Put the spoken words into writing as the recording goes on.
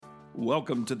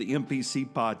Welcome to the MPC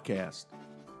Podcast.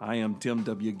 I am Tim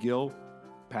W. Gill,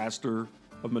 pastor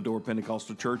of Medora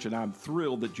Pentecostal Church, and I'm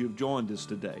thrilled that you've joined us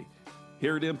today.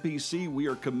 Here at MPC, we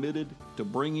are committed to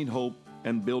bringing hope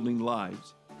and building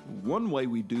lives. One way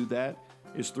we do that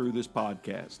is through this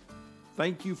podcast.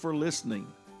 Thank you for listening,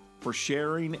 for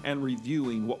sharing and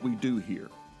reviewing what we do here.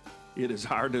 It is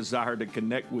our desire to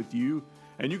connect with you,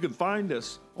 and you can find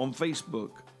us on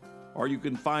Facebook, or you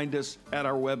can find us at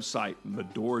our website,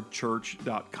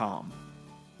 medorachurch.com.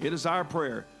 It is our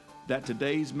prayer that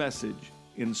today's message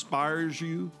inspires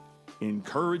you,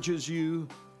 encourages you,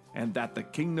 and that the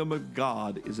kingdom of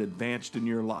God is advanced in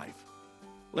your life.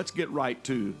 Let's get right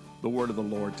to the word of the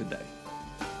Lord today.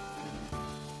 Stand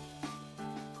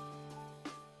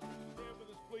with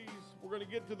us, please. We're going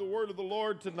to get to the word of the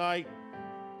Lord tonight.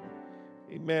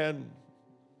 Amen.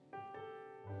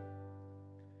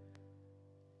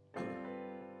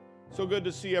 So good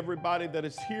to see everybody that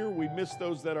is here. We miss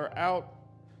those that are out.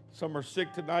 Some are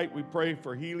sick tonight. We pray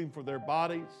for healing for their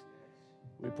bodies.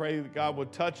 We pray that God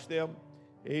would touch them.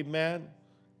 Amen.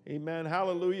 Amen.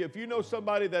 Hallelujah. If you know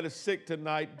somebody that is sick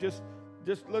tonight, just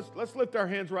let's lift our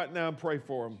hands right now and pray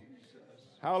for them.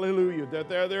 Hallelujah. That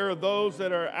there are those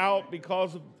that are out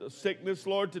because of sickness,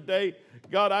 Lord, today.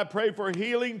 God, I pray for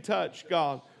healing touch,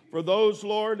 God, for those,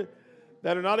 Lord,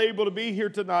 that are not able to be here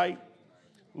tonight.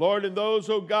 Lord, and those,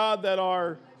 oh God, that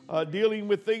are dealing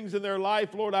with things in their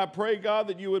life, Lord, I pray, God,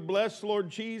 that you would bless, Lord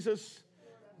Jesus.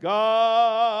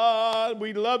 God,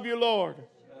 we love you, Lord.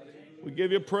 We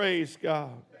give you praise,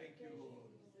 God.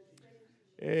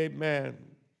 Amen.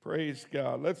 Praise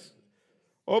God. Let's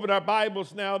open our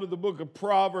Bibles now to the book of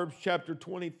Proverbs, chapter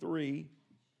 23.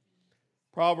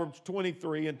 Proverbs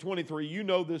 23 and 23. You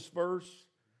know this verse.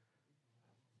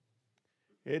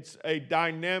 It's a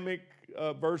dynamic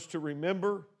verse to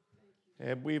remember,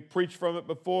 and we've preached from it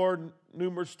before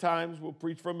numerous times. We'll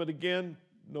preach from it again,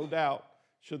 no doubt,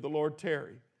 should the Lord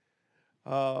tarry.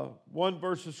 One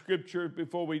verse of scripture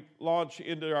before we launch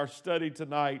into our study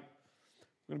tonight.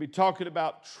 We're going to be talking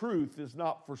about truth is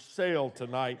not for sale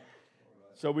tonight.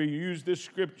 So we use this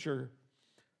scripture,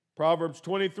 Proverbs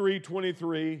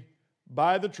 23:23,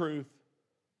 buy the truth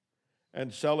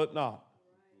and sell it not.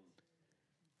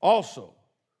 Also,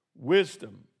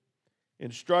 wisdom,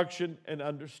 instruction, and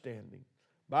understanding.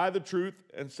 Buy the truth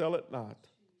and sell it not.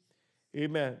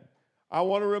 Amen. I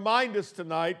want to remind us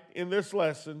tonight in this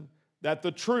lesson that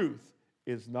the truth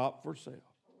is not for sale.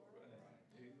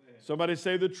 Somebody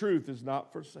say the truth is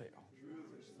not for sale.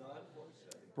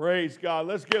 Praise God.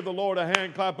 Let's give the Lord a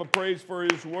hand clap of praise for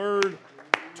His word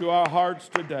to our hearts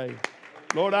today.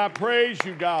 Lord, I praise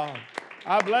you, God.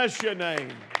 I bless your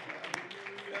name.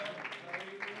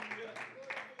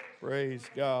 Praise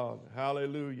God.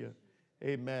 Hallelujah.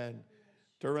 Amen.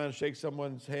 Turn around and shake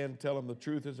someone's hand and tell them the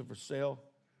truth isn't for sale.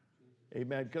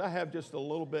 Amen. Could I have just a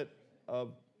little bit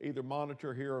of either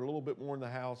monitor here or a little bit more in the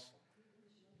house?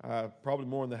 Probably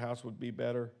more in the house would be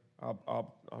better.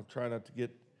 I'll try not to get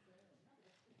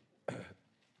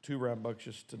too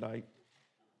rambunctious tonight.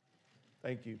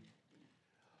 Thank you.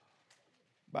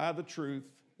 Buy the truth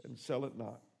and sell it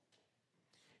not.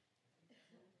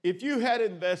 If you had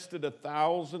invested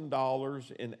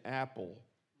 $1,000 in Apple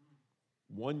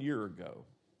 1 year ago,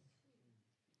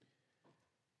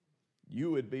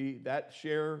 you would be, that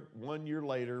share 1 year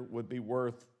later would be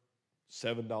worth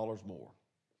 $7 more.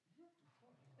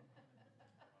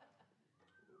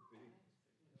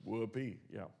 Whoopee,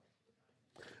 yeah.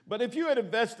 But if you had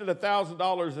invested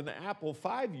 $1,000 in Apple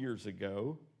 5 years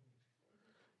ago,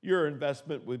 your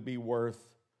investment would be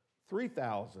worth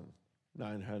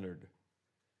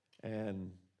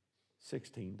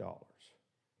 $3,916.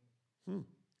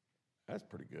 That's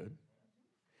pretty good.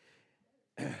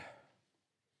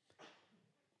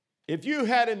 If you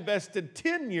had invested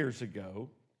 10 years ago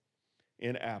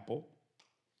in Apple,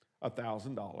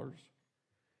 $1,000,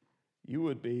 you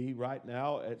would be right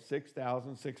now at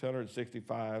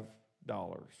 $6,665.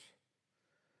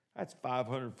 That's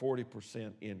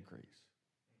 540% increase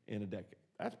in a decade.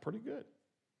 That's pretty good.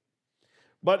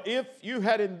 But if you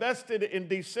had invested in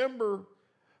December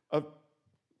of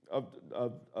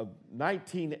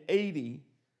 1980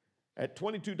 at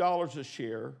 $22 a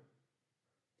share,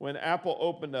 when Apple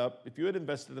opened up, if you had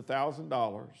invested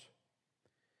 $1,000,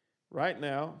 right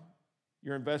now,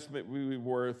 your investment would be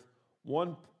worth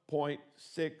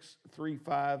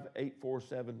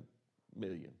 $1.635847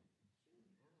 million.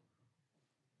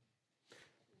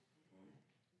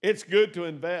 It's good to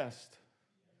invest,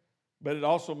 but it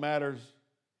also matters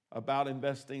about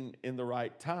investing in the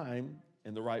right time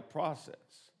and the right process.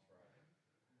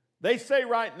 They say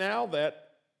right now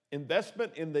that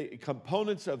investment in the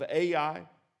components of AI,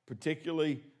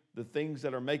 particularly the things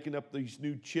that are making up these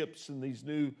new chips and these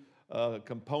new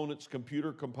components,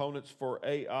 computer components for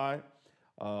AI.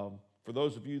 For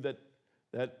those of you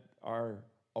that are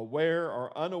aware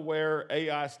or unaware,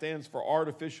 AI stands for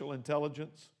artificial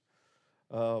intelligence.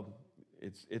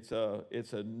 It's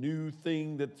a new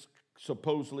thing that's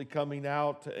supposedly coming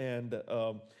out and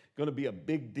going to be a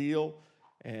big deal.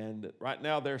 And right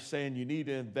now they're saying you need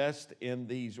to invest in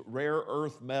these rare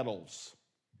earth metals.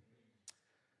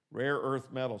 Rare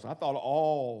earth metals. I thought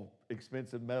all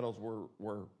expensive metals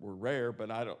were rare, but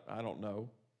I don't know.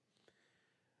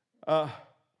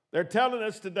 They're telling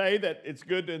us today that it's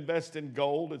good to invest in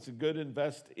gold. It's good to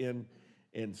invest in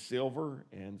silver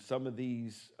and some of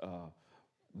these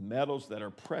metals that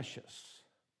are precious.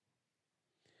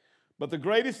 But the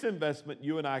greatest investment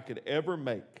you and I could ever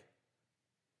make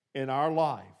in our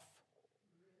life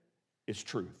is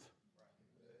truth.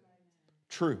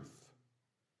 Truth.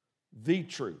 The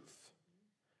truth.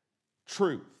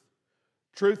 Truth.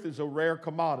 Truth is a rare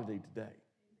commodity today.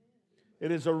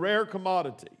 It is a rare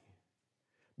commodity.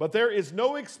 But there is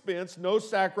no expense, no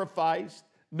sacrifice,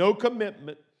 no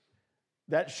commitment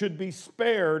that should be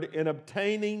spared in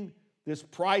obtaining this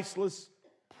priceless,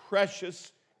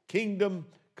 precious kingdom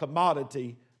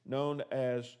commodity known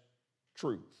as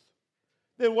truth.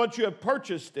 Then once you have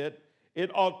purchased it,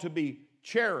 it ought to be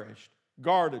cherished,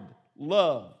 guarded,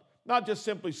 loved, not just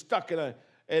simply stuck in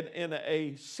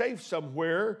a safe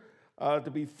somewhere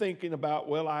to be thinking about,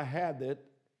 well, I had it,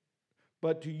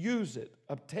 but to use it,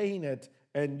 obtain it,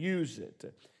 and use it.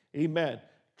 Amen.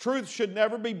 Truth should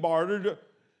never be bartered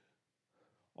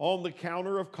on the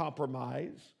counter of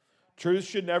compromise. Truth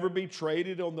should never be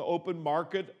traded on the open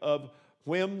market of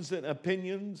whims and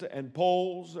opinions and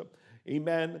polls.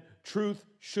 Amen. Truth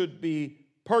should be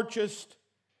purchased,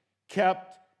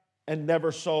 kept, and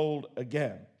never sold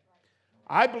again.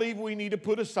 I believe we need to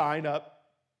put a sign up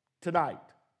tonight.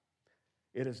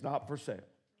 It is not for sale.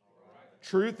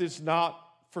 Truth is not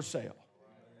for sale.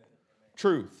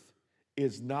 Truth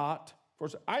is not for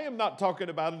sale. I am not talking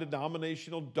about a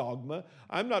denominational dogma.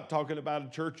 I'm not talking about a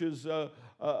church's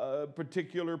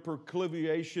particular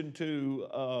proclivation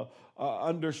to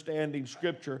understanding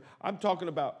Scripture. I'm talking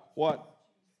about what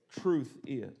truth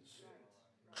is.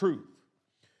 Truth.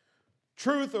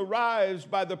 Truth arrives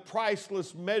by the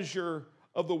priceless measure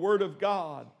of the Word of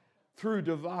God through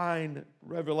divine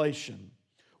revelation.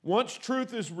 Once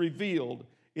truth is revealed,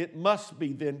 it must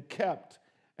be then kept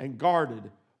and guarded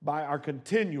by our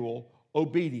continual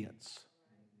obedience.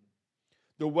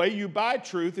 The way you buy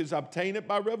truth is obtain it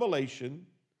by revelation,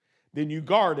 then you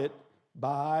guard it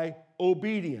by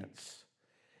obedience.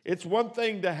 It's one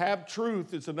thing to have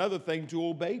truth, it's another thing to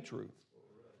obey truth.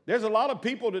 There's a lot of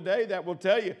people today that will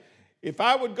tell you, if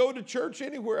I would go to church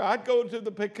anywhere, I'd go to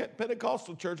the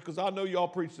Pentecostal church because I know y'all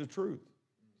preach the truth.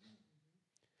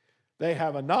 They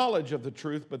have a knowledge of the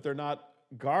truth, but they're not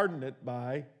guarding it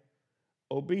by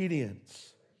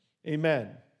obedience. Amen.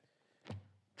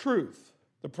 Truth.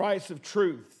 The price of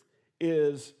truth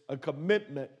is a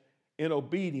commitment in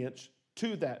obedience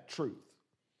to that truth.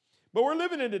 But we're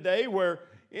living in a day where,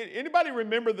 anybody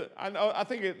remember that? I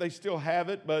think they still have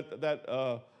it, but that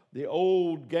the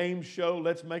old game show,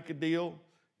 Let's Make a Deal.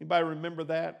 Anybody remember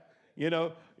that? You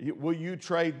know, will you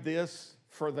trade this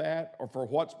for that, or for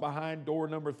what's behind door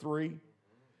number 3?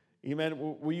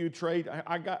 Amen. Will you trade?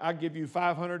 I give you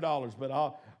 $500, but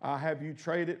I'll have you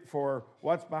trade it for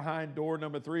what's behind door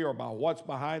number 3, or by what's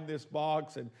behind this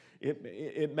box. And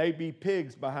it may be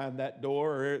pigs behind that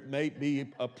door, or it may be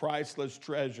a priceless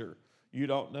treasure. You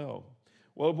don't know.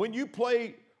 Well, when you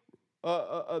play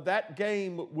that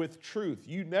game with truth,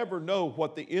 you never know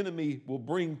what the enemy will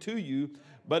bring to you,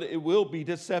 but it will be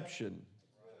deception.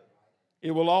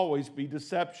 It will always be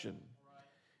deception.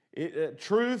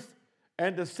 Truth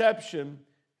and deception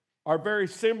are very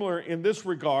similar in this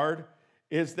regard,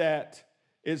 is that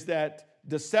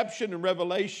deception and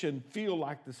revelation feel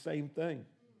like the same thing.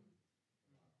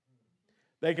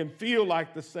 They can feel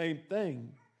like the same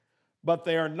thing, but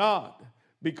they are not,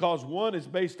 because one is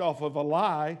based off of a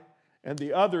lie and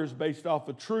the other is based off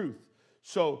of truth.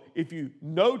 So if you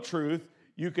know truth,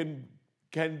 you can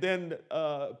then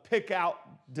pick out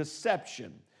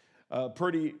deception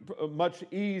pretty much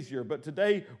easier. But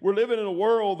today we're living in a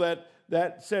world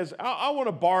that says, I want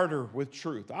to barter with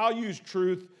truth. I'll use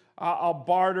truth. I'll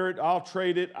barter it. I'll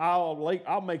trade it.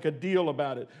 I'll make a deal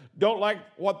about it. Don't like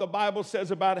what the Bible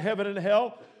says about heaven and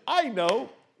hell? I know.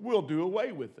 We'll do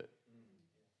away with it.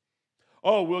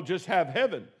 Oh, we'll just have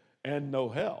heaven and no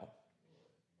hell.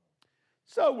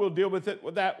 So we'll deal with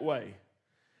it that way.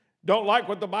 Don't like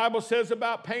what the Bible says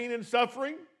about pain and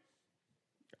suffering?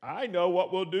 I know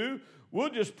what we'll do. We'll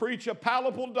just preach a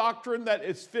palatable doctrine that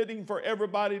is fitting for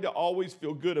everybody to always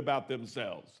feel good about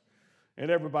themselves. And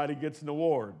everybody gets an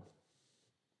award.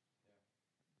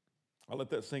 I'll let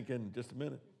that sink in just a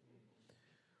minute.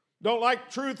 Don't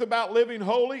like truth about living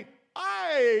holy?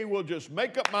 I will just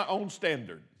make up my own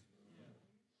standard.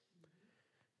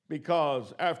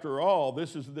 Because after all,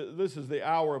 this is the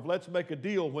hour of let's make a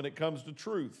deal when it comes to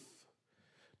truth.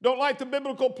 Don't like the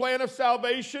biblical plan of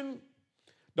salvation?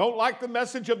 Don't like the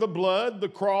message of the blood, the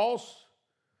cross,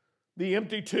 the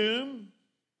empty tomb?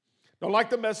 Don't like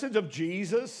the message of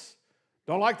Jesus?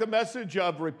 Don't like the message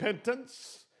of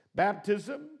repentance,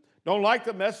 baptism? Don't like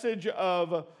the message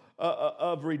of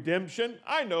redemption?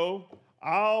 I know.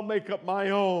 I'll make up my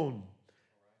own.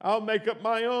 I'll make up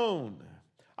my own.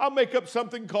 I'll make up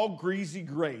something called greasy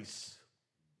grace.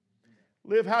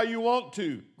 Live how you want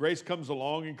to. Grace comes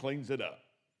along and cleans it up.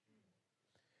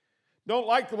 Don't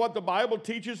like what the Bible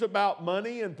teaches about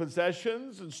money and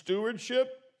possessions and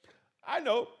stewardship? I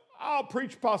know. I'll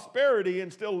preach prosperity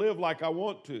and still live like I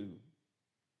want to.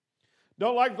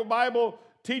 Don't like the Bible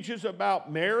teaches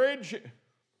about marriage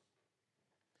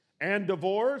and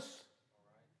divorce?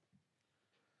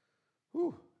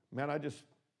 Whew, man, I just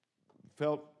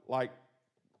felt like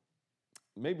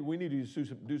maybe we need to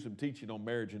do some teaching on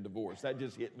marriage and divorce. That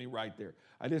just hit me right there.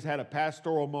 I just had a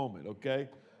pastoral moment, okay?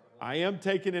 I am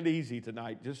taking it easy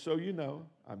tonight, just so you know.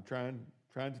 I'm trying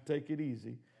to take it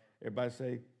easy. Everybody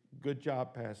say, good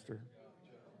job, Pastor.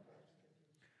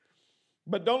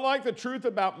 But don't like the truth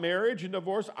about marriage and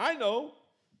divorce? I know.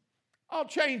 I'll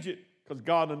change it because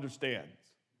God understands.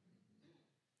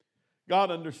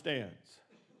 God understands.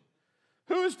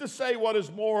 Who is to say what is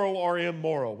moral or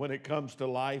immoral when it comes to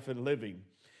life and living?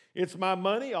 It's my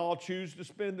money. I'll choose to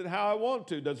spend it how I want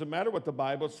to. Doesn't matter what the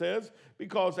Bible says,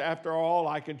 because after all,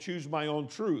 I can choose my own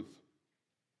truth.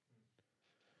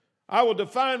 I will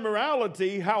define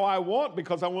morality how I want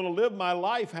because I want to live my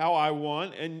life how I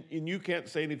want, and you can't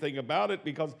say anything about it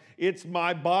because it's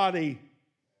my body.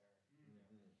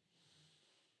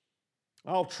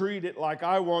 I'll treat it like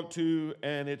I want to,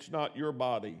 and it's not your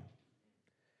body.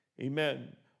 Amen.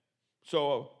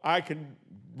 So I can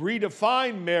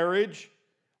redefine marriage.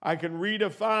 I can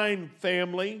redefine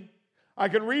family. I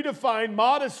can redefine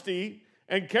modesty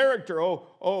and character.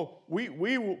 We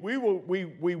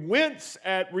wince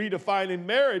at redefining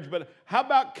marriage, but how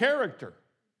about character?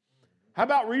 How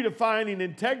about redefining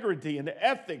integrity and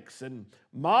ethics and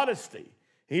modesty?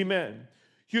 Amen.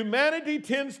 Humanity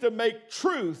tends to make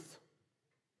truth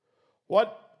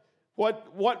what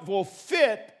will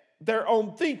fit their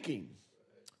own thinking.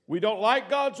 We don't like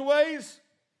God's ways?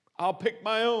 I'll pick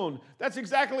my own. That's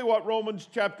exactly what Romans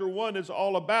chapter 1 is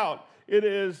all about. It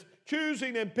is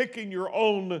choosing and picking your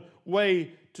own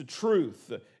way to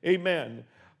truth. Amen.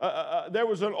 There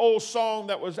was an old song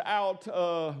that was out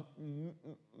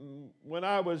when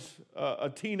I was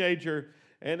a teenager,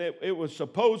 and it was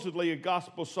supposedly a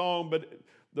gospel song, but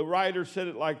the writer said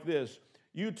it like this: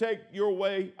 you take your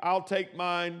way, I'll take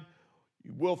mine.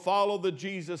 We'll follow the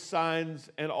Jesus signs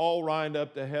and all ride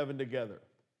up to heaven together.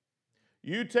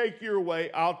 You take your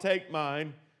way, I'll take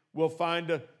mine. We'll find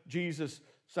a Jesus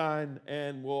sign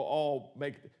and we'll all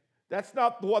make it. That's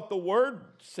not what the Word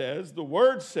says. The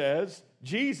Word says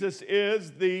Jesus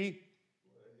is the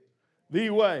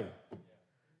way.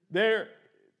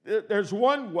 There's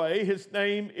one way. His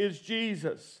name is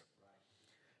Jesus.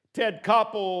 Ted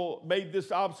Koppel made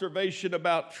this observation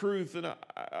about truth, and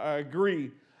I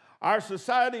agree. Our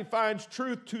society finds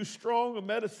truth too strong a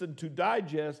medicine to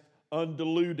digest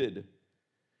undiluted.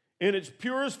 In its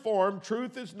purest form,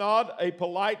 truth is not a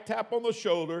polite tap on the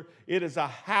shoulder. It is a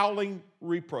howling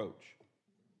reproach.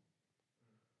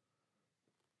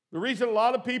 The reason a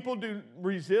lot of people do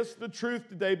resist the truth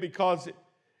today because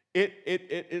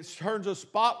it turns a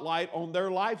spotlight on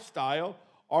their lifestyle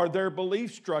or their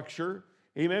belief structure.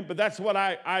 Amen. But that's what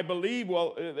I believe.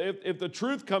 Well, if the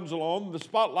truth comes along, the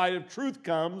spotlight of truth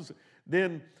comes,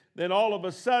 then all of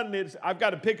a sudden I've got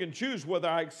to pick and choose whether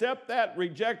I accept that,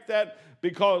 reject that,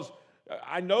 because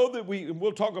I know that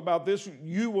we'll talk about this,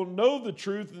 you will know the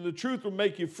truth, and the truth will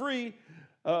make you free.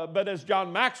 But as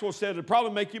John Maxwell said, it'll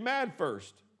probably make you mad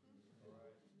first.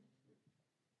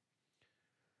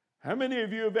 How many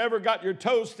of you have ever got your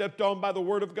toes stepped on by the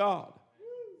Word of God?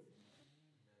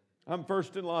 I'm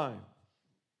first in line.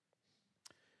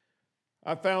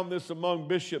 I found this among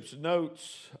Bishop's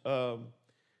notes,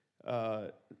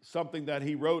 something that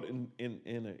he wrote in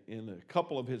a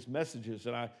couple of his messages,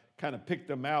 and I kind of picked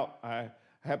them out. I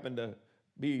happen to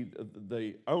be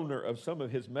the owner of some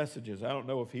of his messages. I don't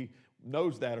know if he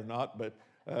knows that or not, but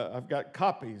I've got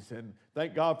copies, and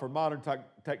thank God for modern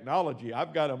technology.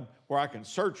 I've got them where I can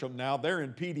search them now. They're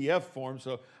in PDF form,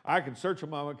 so I can search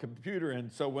them on my computer.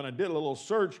 And so when I did a little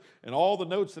search and all the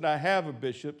notes that I have of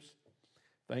bishops,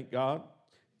 thank God,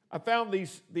 I found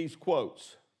these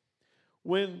quotes.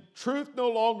 When truth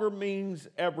no longer means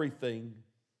everything,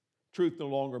 truth no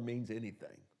longer means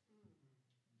anything.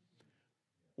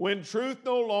 When truth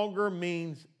no longer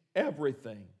means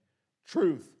everything,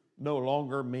 truth no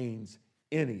longer means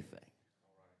anything.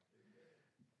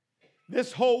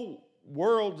 This whole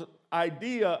world's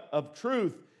idea of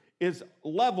truth is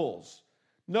levels.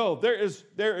 No, there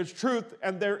is truth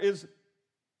and there is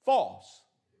false.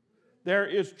 There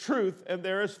is truth and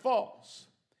there is false.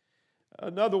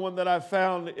 Another one that I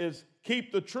found is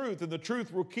keep the truth and the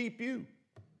truth will keep you.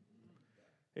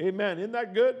 Amen. Isn't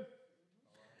that good?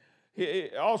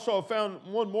 Also, I found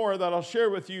one more that I'll share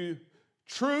with you.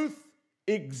 Truth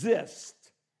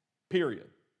exists, period.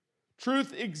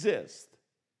 Truth exists.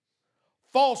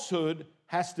 Falsehood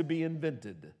has to be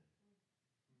invented.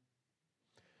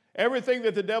 Everything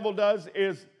that the devil does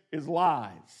is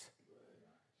lies.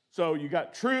 So you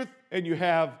got truth and you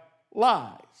have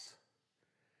lies.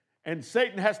 And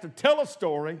Satan has to tell a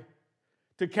story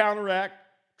to counteract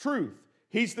truth.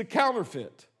 He's the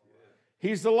counterfeit.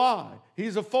 He's the lie.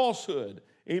 He's a falsehood.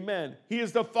 Amen. He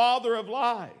is the father of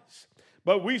lies.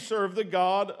 But we serve the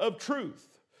God of truth.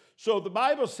 So the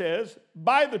Bible says,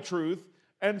 buy the truth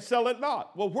and sell it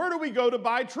not. Well, where do we go to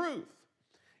buy truth?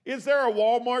 Is there a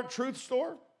Walmart truth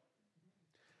store?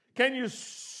 Can you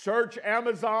search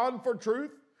Amazon for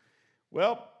truth?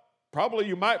 Well, probably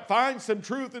you might find some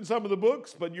truth in some of the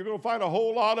books, but you're going to find a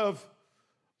whole lot of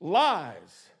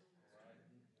lies.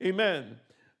 Amen.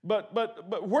 But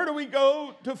where do we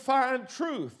go to find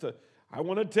truth? I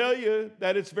want to tell you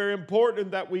that it's very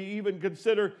important that we even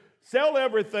consider sell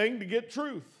everything to get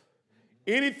truth.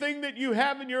 Anything that you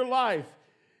have in your life,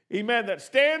 amen, that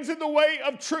stands in the way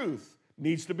of truth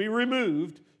needs to be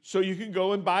removed so you can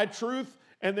go and buy truth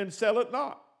and then sell it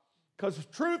not. Because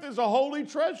truth is a holy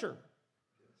treasure.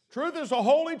 Truth is a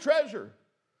holy treasure.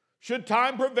 Should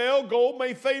time prevail, gold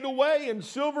may fade away, and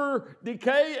silver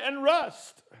decay and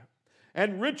rust.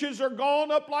 And riches are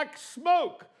gone up like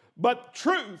smoke, but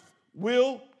truth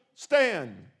will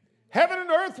stand. Heaven and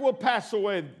earth will pass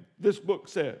away, this book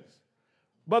says.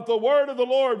 But the word of the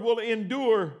Lord will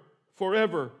endure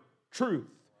forever. Truth.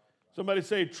 Somebody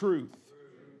say truth.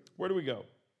 Where do we go?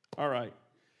 All right.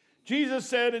 Jesus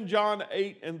said in John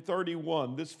 8 and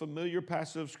 31, this familiar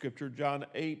passage of Scripture, John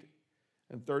 8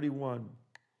 and 31.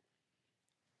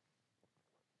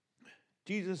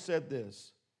 Jesus said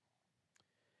this,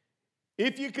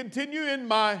 if you continue in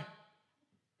my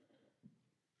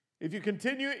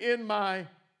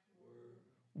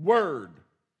word,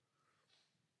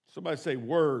 somebody say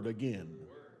word again.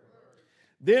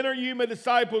 Then are you my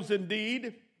disciples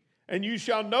indeed, and you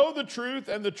shall know the truth,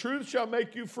 and the truth shall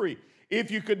make you free.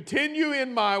 If you continue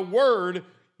in my word,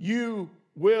 you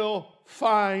will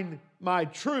find my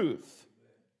truth.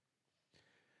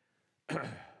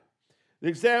 The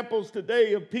examples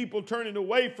today of people turning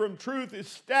away from truth is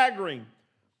staggering.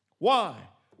 Why?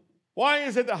 Why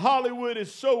is it that Hollywood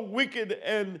is so wicked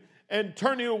and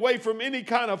turning away from any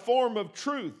kind of form of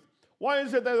truth? Why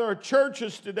is it that there are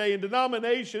churches today and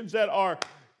denominations that are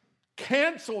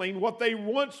canceling what they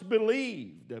once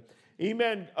believed?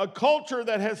 Amen. A culture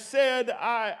that has said,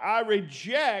 I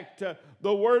reject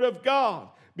the Word of God,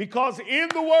 because in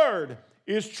the Word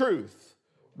is truth.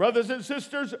 Brothers and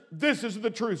sisters, this is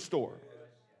the truth store.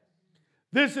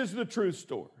 This is the truth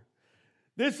store.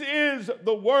 This is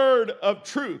the word of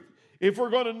truth. If we're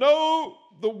going to know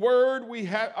the word we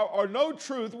have, or know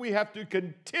truth, we have to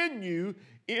continue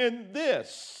in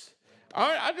this.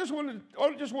 I just want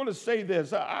to say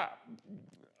this.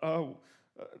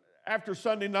 After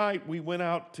Sunday night, we went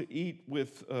out to eat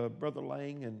with Brother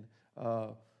Lang and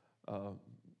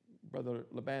Brother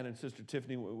Laban and Sister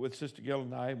Tiffany, with Sister Gill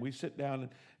and I, and we sit down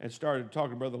and started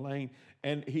talking to Brother Lang,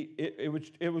 and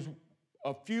it was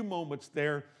a few moments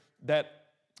there that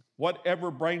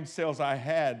whatever brain cells I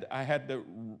had to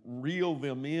reel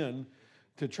them in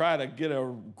to try to get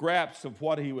a grasp of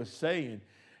what he was saying.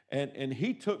 And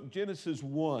he took Genesis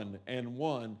 1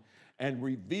 and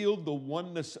revealed the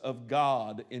oneness of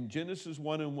God in Genesis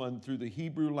 1:1 through the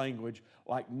Hebrew language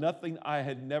like nothing I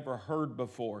had never heard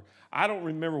before. I don't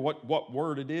remember what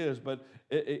word it is, but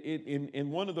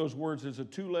in one of those words is a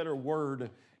two-letter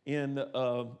word in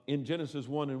Genesis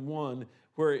 1:1,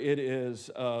 where it is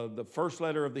the first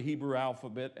letter of the Hebrew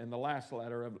alphabet and the last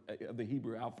letter of the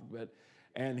Hebrew alphabet.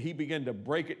 And he began to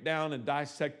break it down and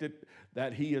dissect it,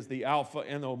 that he is the Alpha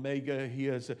and Omega. He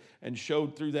is, and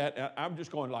showed through that. I'm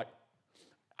just going like,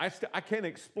 I can't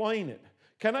explain it.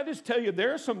 Can I just tell you,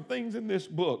 there are some things in this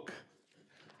book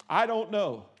I don't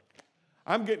know.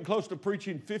 I'm getting close to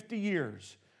preaching 50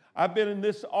 years. I've been in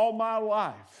this all my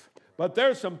life. But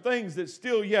there's some things that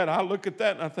still yet, I look at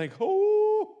that and I think,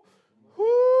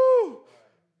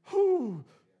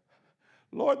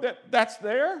 Lord, that's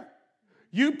there?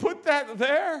 You put that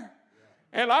there?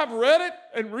 And I've read it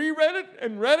and reread it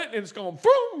and read it, and it's gone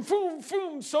boom, boom,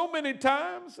 boom so many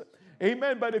times.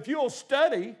 Amen. But if you'll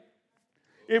study,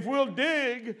 if we'll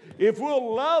dig, if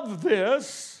we'll love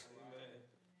this,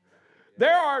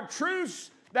 there are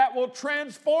truths that will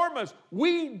transform us.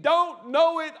 We don't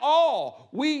know it all.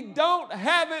 We don't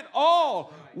have it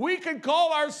all. We can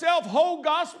call ourselves whole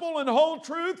gospel and whole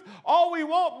truth all we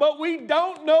want, but we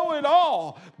don't know it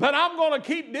all. But I'm going to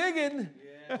keep digging.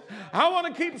 I want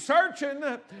to keep searching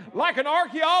like an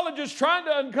archaeologist trying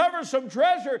to uncover some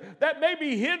treasure that may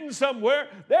be hidden somewhere.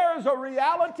 There is a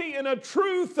reality and a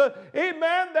truth,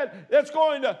 amen, that's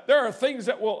going to, there are things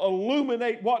that will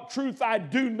illuminate what truth I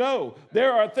do know.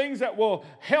 There are things that will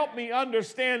help me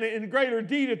understand in greater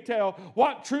detail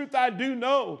what truth I do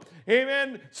know.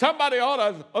 Amen. Somebody ought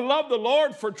to love the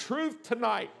Lord for truth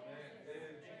tonight.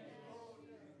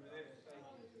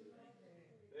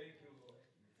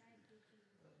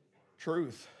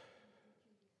 Truth.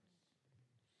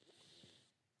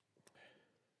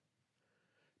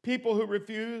 People who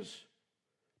refuse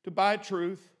to buy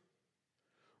truth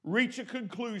reach a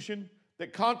conclusion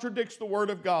that contradicts the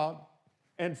Word of God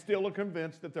and still are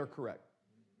convinced that they're correct.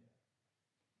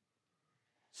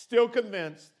 Still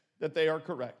convinced that they are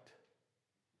correct.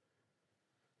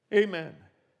 Amen.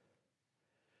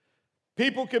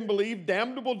 People can believe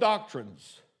damnable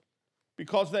doctrines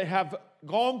because they have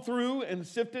gone through and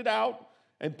sifted out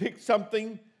and picked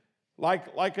something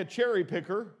like a cherry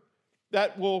picker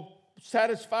that will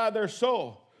satisfy their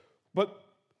soul. But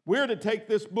we're to take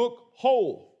this book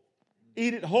whole.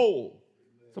 Eat it whole.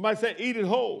 Somebody say, eat it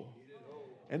whole.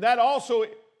 And that also,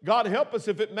 God help us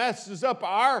if it messes up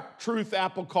our truth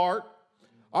apple cart,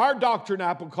 our doctrine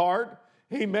apple cart.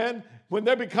 Amen. When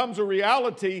there becomes a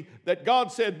reality that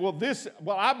God said, well,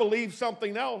 I believe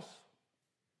something else.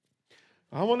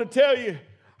 I want to tell you,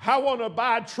 I want to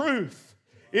buy truth.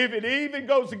 If it even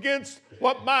goes against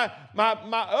what my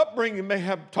upbringing may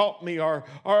have taught me, or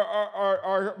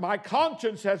my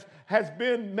conscience has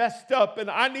been messed up,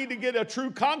 and I need to get a true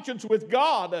conscience with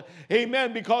God.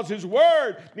 Amen. Because His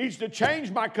Word needs to change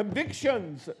my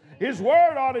convictions. His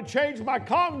Word ought to change my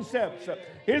concepts.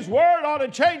 His Word ought to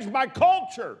change my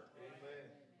culture.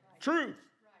 Truth.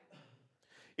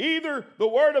 Either the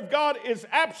Word of God is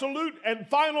absolute and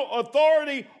final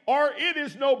authority, or it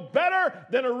is no better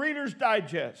than a Reader's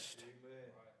Digest.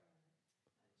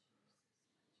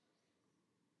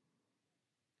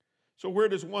 So where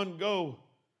does one go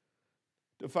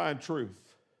to find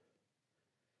truth?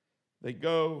 They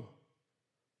go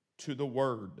to the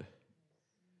Word.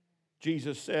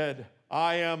 Jesus said,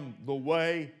 I am the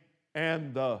way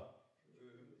and the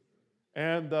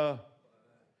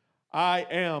I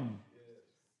am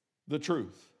the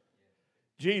truth.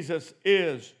 Jesus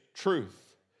is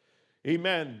truth.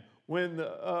 Amen. When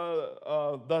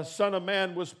the Son of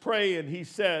Man was praying, he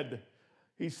said,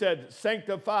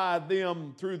 sanctify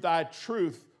them through thy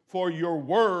truth, for your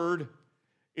word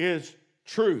is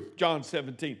truth. John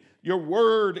 17. Your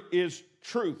word is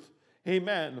truth.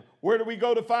 Amen. Where do we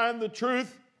go to find the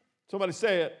truth? Somebody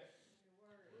say it.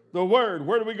 The Word.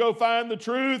 Where do we go find the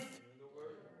truth?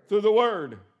 Through the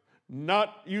Word.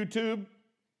 Not YouTube.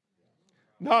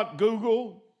 Not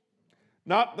Google,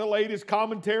 not the latest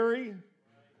commentary,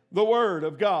 the Word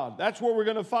of God. That's where we're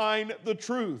going to find the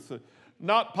truth.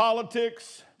 Not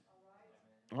politics.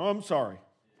 Oh, I'm sorry.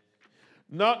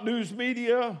 Not news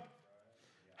media.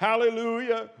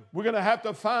 Hallelujah. We're going to have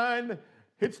to find,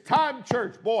 it's time,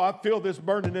 church. Boy, I feel this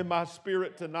burning in my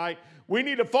spirit tonight. We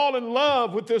need to fall in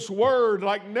love with this Word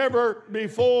like never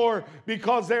before,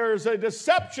 because there is a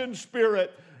deception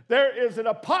spirit. There is an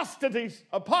apostasy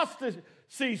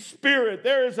spirit.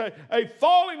 There is a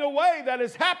falling away that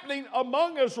is happening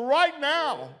among us right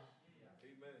now.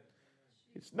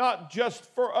 It's not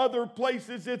just for other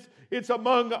places. It's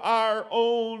among our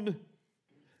own.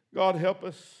 God help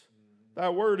us. Thy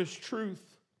word is truth.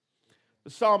 The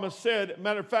psalmist said,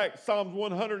 matter of fact, Psalms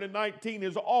 119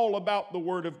 is all about the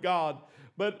Word of God.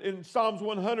 But in Psalms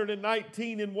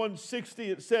 119 and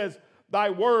 160 it says, thy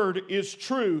word is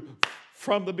true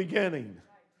from the beginning.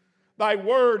 Thy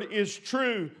word is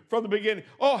true from the beginning.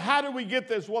 Oh, how did we get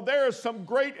this? Well, there is some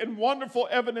great and wonderful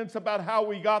evidence about how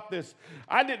we got this.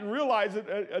 I didn't realize it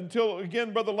until,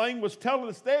 again, Brother Lang was telling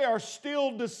us they are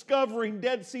still discovering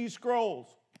Dead Sea Scrolls.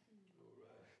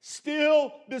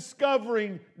 Still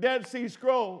discovering Dead Sea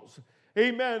Scrolls.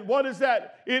 Amen. What is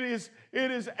that? It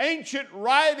is ancient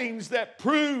writings that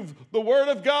prove the Word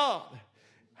of God.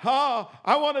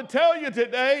 I want to tell you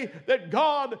today that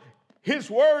God,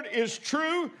 His Word is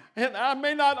true, and I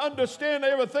may not understand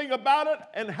everything about it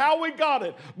and how we got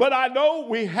it, but I know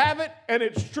we have it, and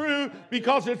it's true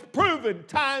because it's proven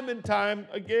time and time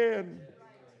again.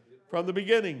 From the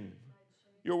beginning,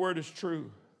 your Word is true.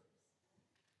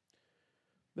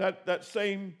 That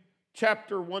same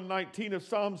chapter 119 of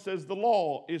Psalms says the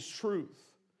law is truth.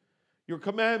 Your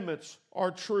commandments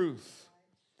are truth.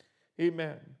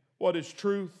 Amen. What is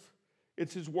truth?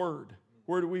 It's His Word.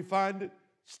 Where do we find it?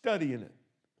 Studying it,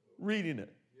 reading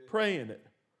it, praying it.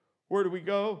 Where do we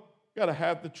go? Got to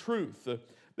have the truth.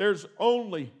 There's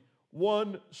only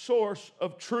one source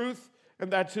of truth,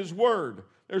 and that's His Word.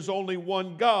 There's only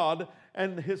one God,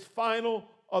 and His final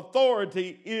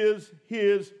authority is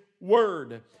His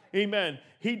Word. Amen.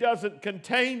 He doesn't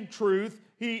contain truth.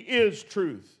 He is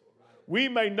truth. We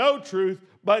may know truth,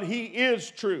 but He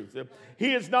is truth.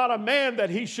 He is not a man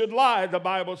that He should lie, the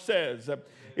Bible says.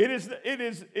 It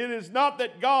is not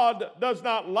that God does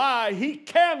not lie. He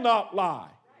cannot lie.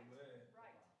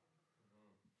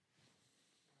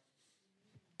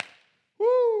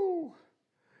 Woo!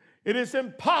 It is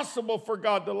impossible for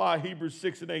God to lie, Hebrews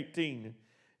 6:18.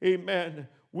 Amen.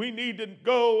 We need to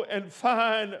go and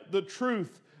find the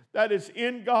truth that is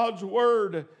in God's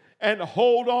Word and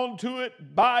hold on to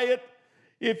it, buy it.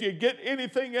 If you get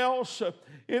anything else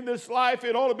in this life,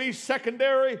 it ought to be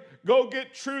secondary. Go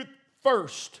get truth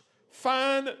first.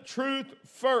 Find truth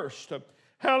first.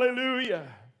 Hallelujah.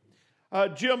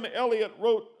 Jim Elliot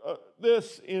wrote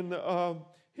this in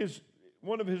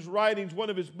one of his writings, one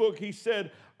of his books. He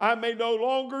said, I may no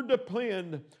longer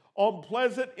depend on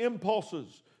pleasant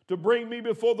impulses to bring me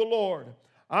before the Lord.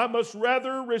 I must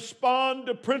rather respond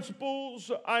to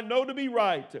principles I know to be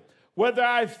right, whether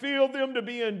I feel them to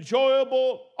be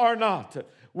enjoyable or not.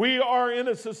 We are in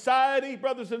a society,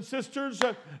 brothers and sisters,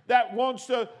 that wants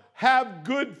to have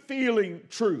good feeling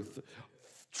truth.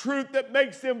 Truth that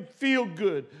makes them feel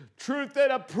good. Truth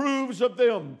that approves of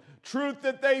them. Truth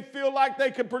that they feel like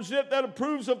they can present that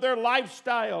approves of their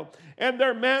lifestyle and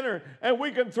their manner. And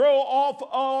we can throw off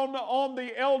on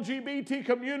the LGBT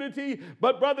community.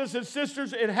 But brothers and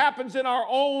sisters, it happens in our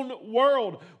own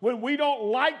world. When we don't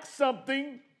like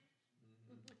something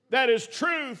that is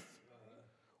truth,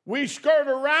 we skirt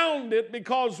around it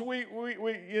because we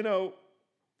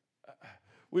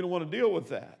don't want to deal with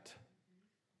that.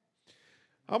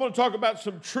 I'm going to talk about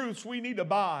some truths we need to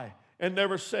buy and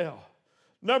never sell.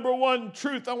 Number one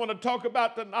truth I want to talk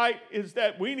about tonight is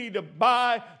that we need to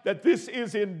buy that this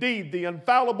is indeed the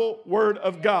infallible Word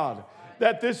of God.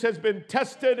 That this has been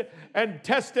tested and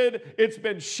tested. It's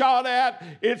been shot at.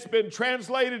 It's been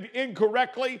translated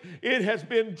incorrectly. It has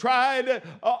been tried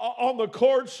on the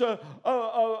courts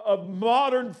of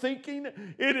modern thinking.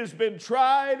 It has been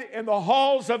tried in the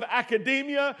halls of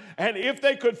academia. And if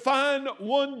they could find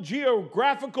one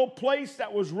geographical place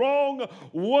that was wrong,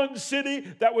 one city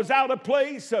that was out of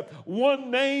place,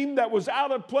 one name that was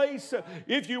out of place,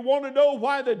 if you want to know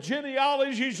why the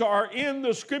genealogies are in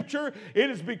the Scripture,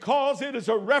 it is because it is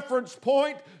a reference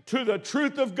point to the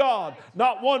truth of God.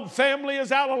 Not one family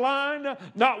is out of line.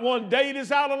 Not one date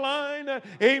is out of line.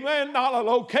 Amen. Not a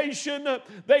location.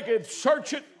 They can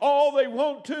search it all they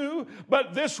want to,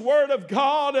 but this Word of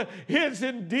God is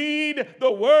indeed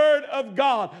the Word of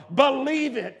God.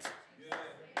 Believe it.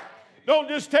 Don't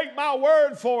just take my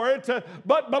word for it,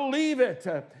 but believe it.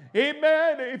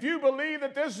 Amen. If you believe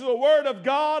that this is the Word of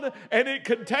God and it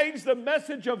contains the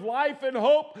message of life and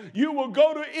hope, you will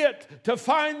go to it to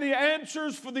find the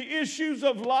answers for the issues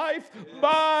of life.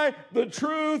 Buy the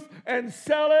truth and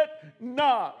sell it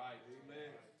not.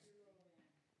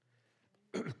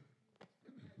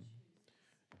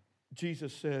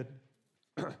 Jesus said,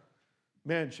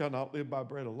 man shall not live by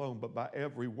bread alone, but by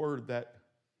every word that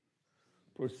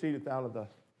proceedeth out of the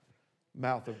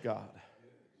mouth of God.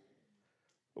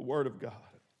 The Word of God.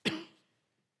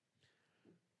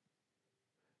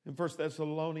 In 1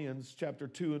 Thessalonians chapter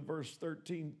 2 and verse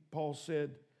 13, Paul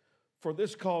said, for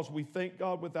this cause we thank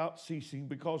God without ceasing,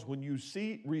 because when you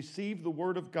receive the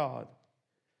Word of God,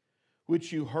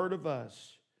 which you heard of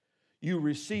us, you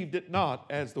received it not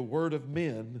as the word of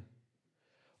men,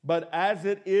 but as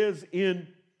it is in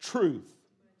truth,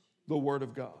 the Word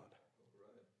of God,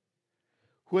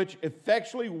 which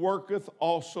effectually worketh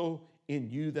also in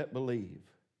you that believe.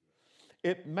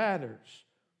 It matters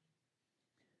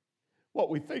what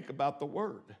we think about the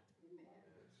Word.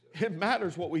 It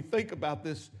matters what we think about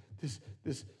this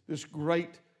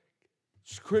great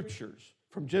scriptures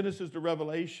from Genesis to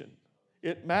Revelation.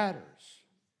 It matters.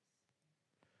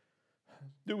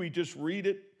 Do we just read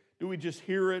it? Do we just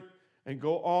hear it and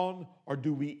go on? Or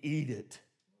do we eat it?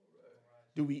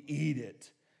 Do we eat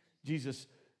it? Jesus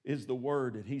is the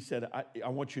Word, and He said, I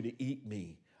want you to eat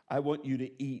me. I want you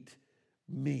to eat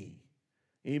me.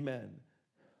 Amen.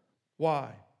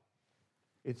 Why?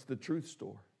 It's the truth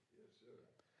store.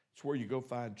 It's where you go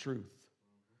find truth.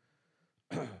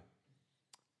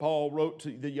 Paul wrote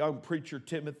to the young preacher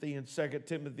Timothy in 2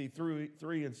 Timothy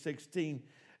 3:16,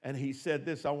 and he said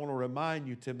this, I want to remind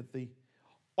you, Timothy,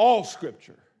 all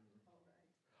Scripture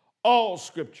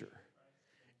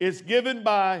is given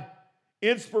by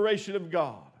inspiration of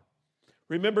God.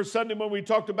 Remember Sunday when we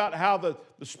talked about how the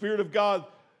Spirit of God,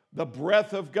 the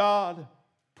breath of God,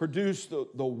 produced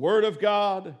the Word of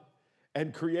God,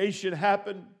 and creation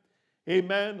happened?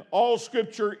 Amen. All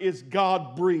Scripture is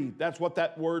God-breathed. That's what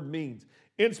that word means.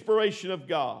 Inspiration of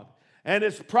God. And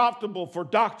it's profitable for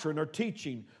doctrine or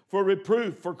teaching, for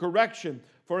reproof, for correction,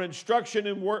 for instruction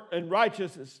in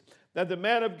righteousness, that the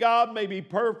man of God may be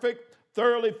perfect,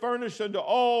 thoroughly furnished unto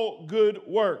all good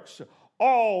works.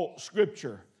 All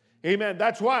Scripture. Amen.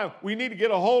 That's why we need to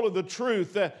get a hold of the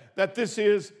truth that this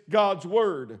is God's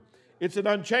Word. It's an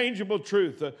unchangeable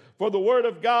truth. For the Word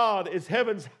of God is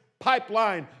heaven's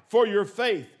pipeline for your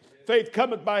faith. Faith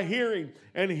cometh by hearing,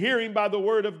 and hearing by the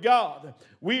Word of God.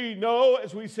 We know,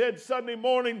 as we said Sunday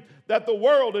morning, that the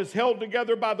world is held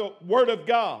together by the Word of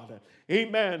God.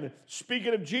 Amen.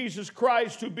 Speaking of Jesus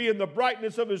Christ, who being the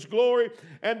brightness of His glory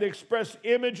and the express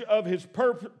image of His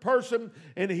person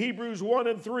in Hebrews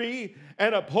 1:3,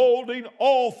 and upholding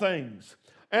all things.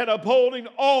 And upholding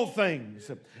all things,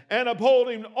 and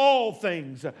upholding all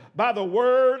things by the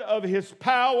word of His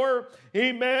power.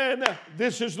 Amen.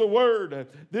 This is the word.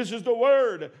 This is the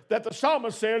word that the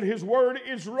psalmist said His word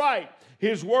is right.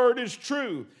 His word is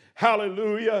true.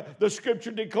 Hallelujah. The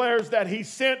Scripture declares that He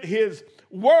sent His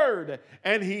word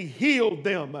and He healed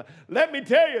them. Let me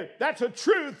tell you, that's a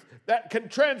truth that can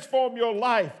transform your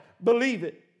life. Believe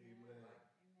it.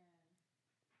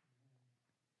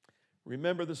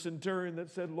 Remember the centurion that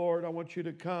said, Lord, I want you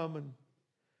to come and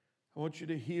I want you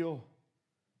to heal.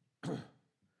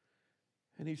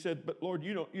 And he said, but Lord,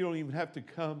 you don't even have to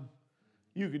come.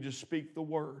 You can just speak the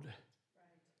word.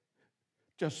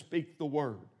 Just speak the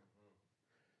word.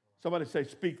 Somebody say,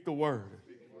 speak the word.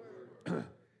 Speak the word.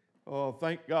 Oh,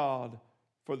 thank God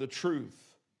for the truth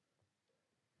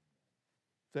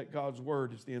that God's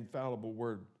word is the infallible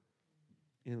word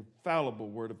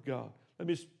of God. Let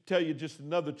me tell you just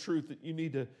another truth that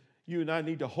you and I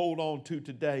need to hold on to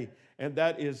today, and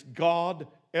that is God,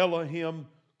 Elohim,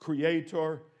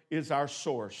 Creator, is our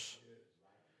source.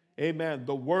 Amen.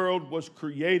 The world was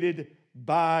created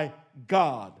by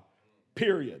God,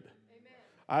 period.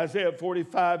 Amen. Isaiah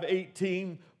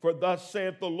 45:18, for thus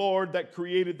saith the Lord that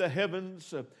created the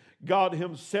heavens, God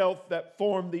Himself that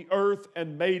formed the earth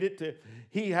and made it.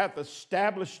 He hath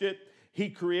established it. He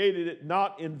created it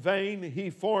not in vain. He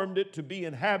formed it to be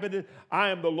inhabited. I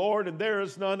am the Lord, and there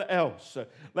is none else.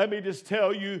 Let me just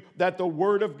tell you that the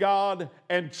Word of God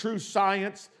and true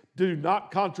science do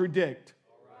not contradict.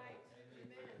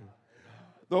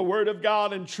 The Word of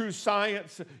God and true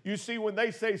science. You see, when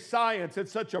they say science,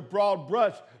 it's such a broad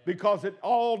brush because it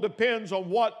all depends on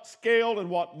what scale and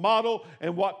what model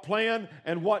and what plan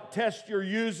and what test you're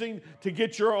using to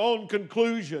get your own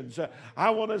conclusions.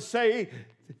 I want to say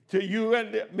to you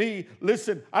and me,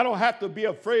 listen, I don't have to be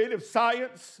afraid of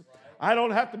science. I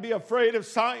don't have to be afraid of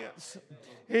science.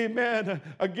 Amen.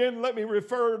 Again, let me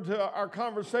refer to our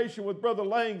conversation with Brother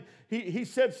Lang. He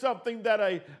said something that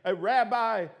a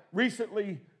rabbi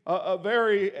recently, a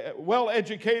very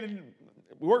well-educated,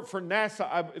 worked for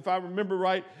NASA, if I remember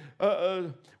right,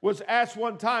 was asked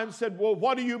one time, said, well,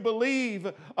 what do you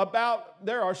believe about,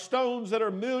 there are stones that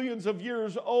are millions of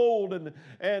years old, and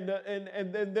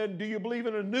then do you believe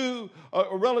in a new,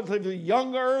 a relatively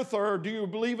young earth, or do you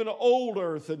believe in an old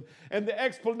earth? And the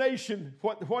explanation,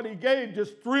 what he gave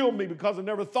just thrilled me because I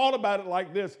never thought about it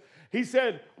like this. He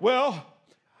said, well,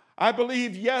 I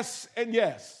believe yes and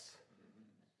yes.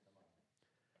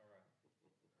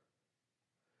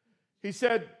 He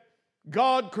said,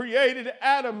 God created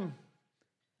Adam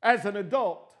as an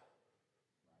adult.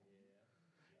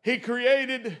 He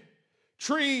created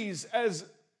trees as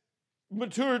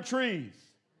mature trees.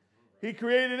 He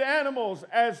created animals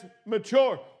as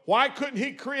mature. Why couldn't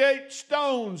He create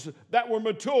stones that were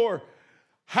mature,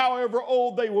 however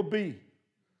old they will be?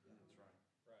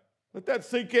 Let that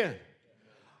sink in.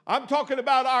 I'm talking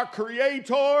about our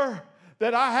Creator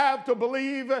that I have to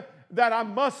believe, that I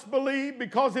must believe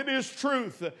because it is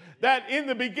truth. That in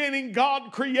the beginning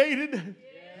God created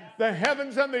the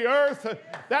heavens and the earth.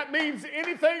 That means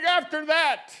anything after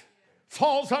that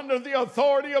falls under the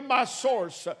authority of my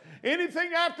source.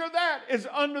 Anything after that is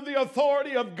under the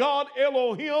authority of God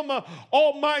Elohim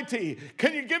Almighty.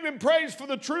 Can you give Him praise for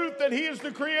the truth that He is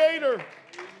the Creator?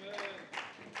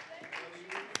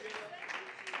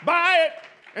 Buy it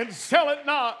and sell it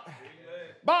not.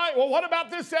 Buy, well, what about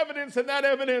this evidence and that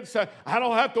evidence? I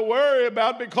don't have to worry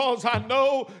about because I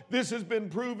know this has been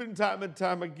proven time and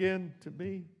time again to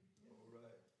me.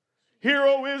 Hear,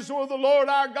 O Israel, the Lord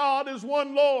our God is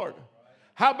one Lord.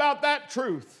 How about that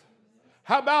truth?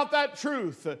 How about that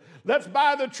truth? Let's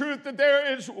buy the truth that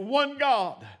there is one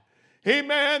God.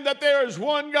 Amen, that there is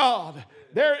one God.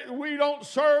 We don't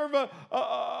serve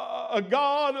a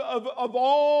God of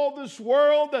all this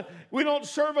world. We don't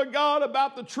serve a God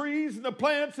about the trees and the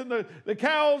plants and the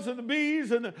cows and the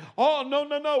bees.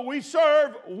 No. We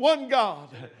serve one God.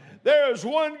 There is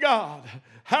one God.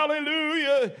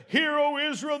 Hallelujah. Hear, O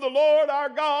Israel, the Lord our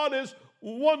God is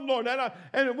one Lord.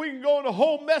 And we can go on a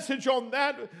whole message on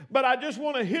that, but I just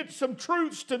want to hit some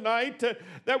truths tonight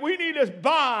that we need to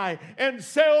buy and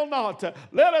sell not.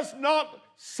 Let us not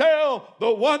sell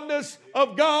the oneness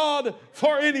of God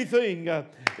for anything.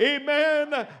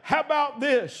 Amen. How about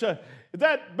this?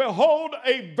 That behold,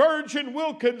 a virgin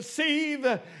will conceive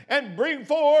and bring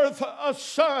forth a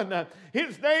son.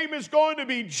 His name is going to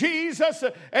be Jesus,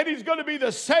 and He's going to be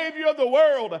the Savior of the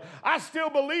world. I still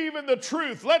believe in the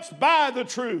truth. Let's buy the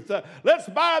truth. Let's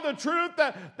buy the truth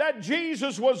that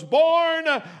Jesus was born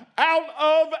out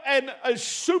of a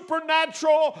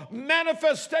supernatural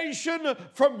manifestation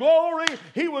from glory.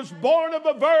 He was born of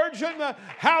a virgin.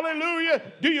 Hallelujah.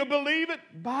 Do you believe it?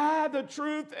 Buy the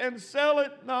truth and sell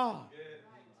it not.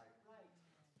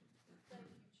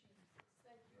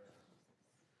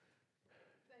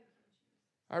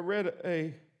 I read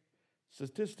some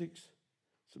statistics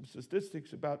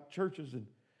about churches, and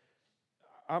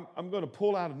I'm going to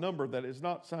pull out a number that is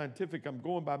not scientific. I'm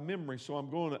going by memory, so I'm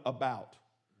going about.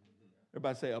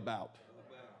 Everybody say about.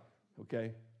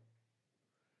 Okay?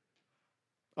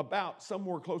 About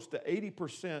somewhere close to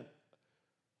 80%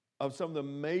 of some of the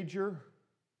major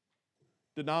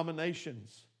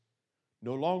denominations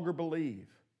no longer believe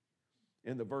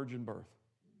in the virgin birth.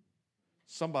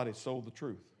 Somebody sold the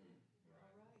truth.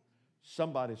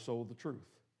 Somebody sold the truth.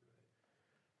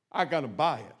 I got to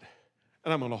buy it,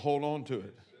 and I'm going to hold on to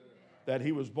it. That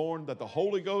He was born, that the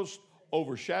Holy Ghost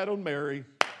overshadowed Mary.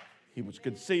 He was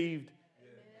conceived.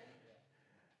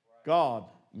 God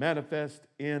manifest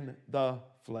in the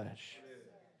flesh.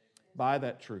 Buy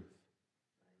that truth.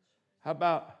 How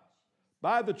about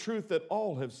buy the truth that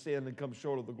all have sinned and come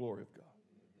short of the glory of God?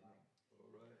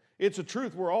 It's a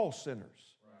truth we're all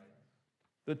sinners.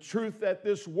 The truth that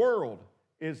this world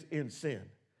is in sin.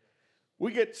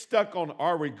 We get stuck on,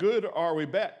 are we good or are we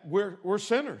bad? We're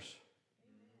sinners.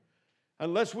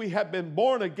 Unless we have been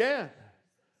born again.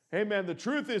 Amen. The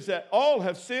truth is that all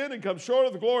have sinned and come short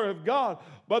of the glory of God.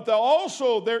 But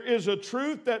also there is a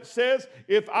truth that says,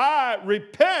 if I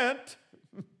repent,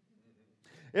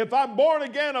 if I'm born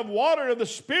again of water and of the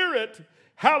Spirit,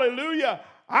 hallelujah,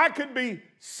 I can be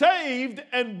saved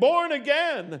and born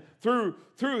again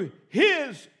through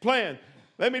His plan.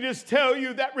 Let me just tell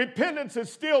you that repentance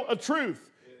is still a truth.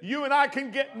 You and I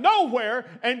can get nowhere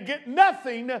and get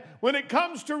nothing when it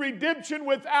comes to redemption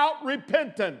without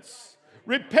repentance.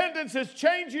 Repentance is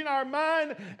changing our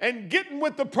mind and getting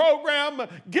with the program,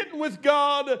 getting with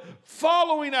God,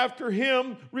 following after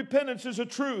Him. Repentance is a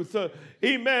truth.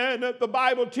 Amen. The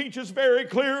Bible teaches very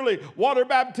clearly water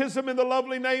baptism in the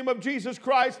lovely name of Jesus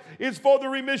Christ is for the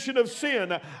remission of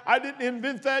sin. I didn't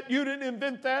invent that. You didn't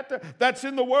invent that. That's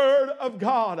in the Word of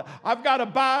God. I've got to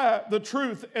buy the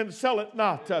truth and sell it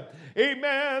not.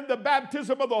 Amen. The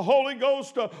baptism of the Holy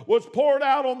Ghost was poured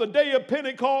out on the day of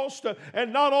Pentecost,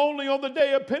 and not only on the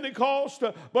day of Pentecost,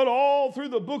 but all through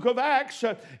the book of Acts.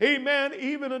 Amen.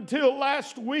 Even until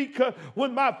last week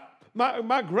when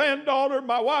my granddaughter,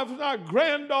 my wife and our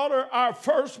granddaughter, our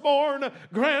firstborn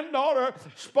granddaughter,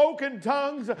 spoke in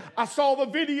tongues. I saw the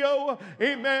video.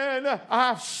 Amen.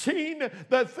 I've seen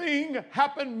the thing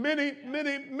happen many,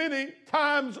 many, many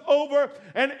times over.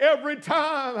 And every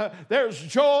time there's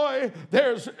joy,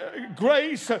 there's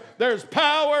grace, there's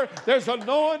power, there's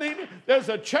anointing, there's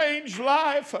a changed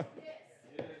life.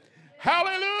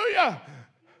 Hallelujah.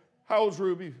 How old's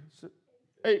Ruby?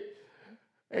 8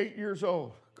 years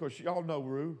old. Of course, y'all know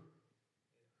Rue.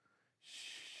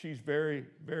 She's very,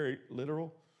 very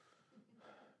literal.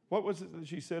 What was it that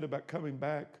she said about coming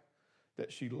back? That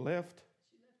she left?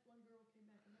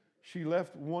 She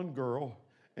left one girl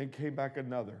and came back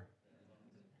another.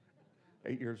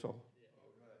 8 years old.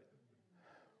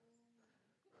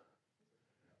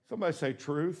 Somebody say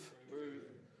truth.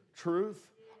 Truth.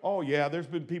 Oh, yeah, there's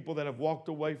been people that have walked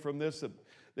away from this.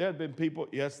 There have been people,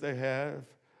 yes, they have.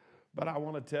 But I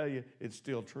want to tell you, it's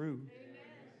still true.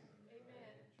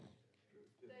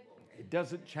 It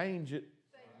doesn't change it.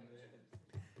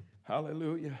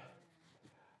 Hallelujah.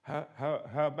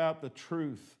 How about the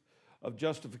truth of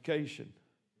justification?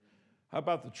 How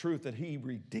about the truth that He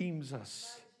redeems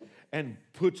us and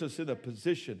puts us in a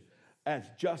position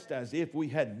just as if we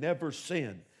had never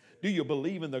sinned? Do you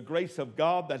believe in the grace of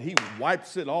God that He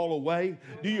wipes it all away?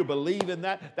 Do you believe in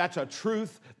that? That's a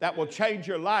truth that will change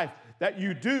your life, that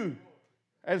you do.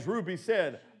 As Ruby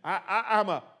said, I'm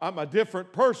a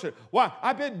different person. Why?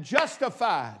 I've been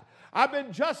justified. I've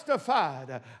been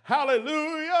justified.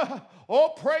 Hallelujah.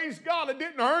 Oh, praise God. I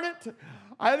didn't earn it.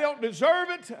 I don't deserve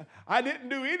it. I didn't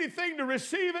do anything to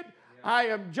receive it. I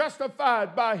am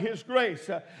justified by His grace.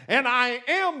 And I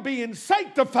am being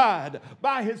sanctified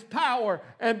by His power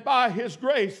and by His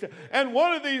grace. And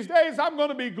one of these days I'm going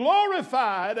to be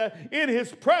glorified in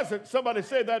His presence. Somebody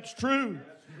say that's true.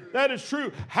 That is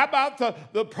true. How about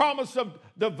the promise of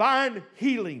divine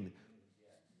healing?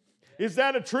 Is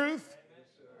that a truth?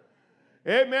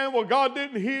 Amen. Well, God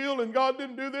didn't heal and God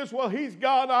didn't do this. Well, He's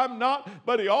God, I'm not.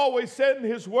 But He always said in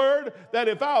His word that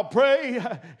if I'll pray,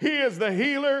 He is the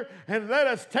healer. And let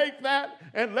us take that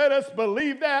and let us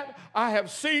believe that. I have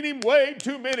seen Him way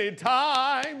too many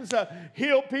times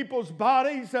heal people's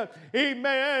bodies.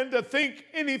 Amen. To think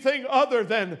anything other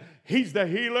than He's the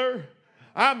healer.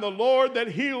 I'm the Lord that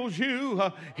heals you.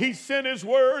 He sent His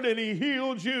word and He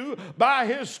healed you. By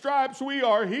His stripes we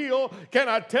are healed. Can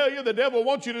I tell you, the devil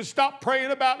wants you to stop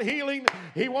praying about healing.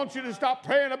 He wants you to stop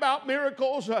praying about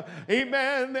miracles.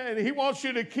 Amen. And he wants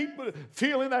you to keep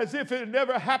feeling as if it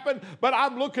never happened. But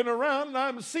I'm looking around and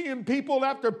I'm seeing people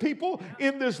after people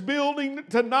in this building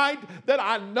tonight that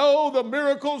I know the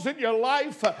miracles in your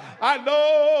life. I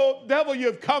know, devil,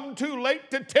 you've come too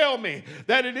late to tell me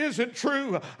that it isn't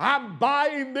true. I'm buying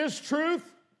this truth.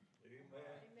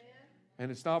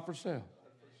 And it's not for sale.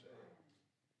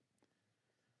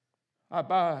 I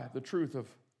buy the truth of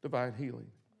divine healing.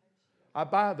 I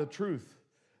buy the truth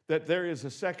that there is a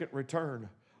second return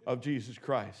of Jesus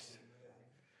Christ.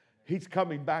 He's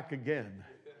coming back again.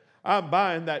 I'm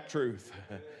buying that truth.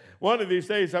 One of these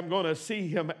days, I'm going to see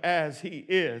Him as He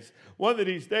is. One of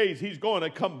these days, He's going to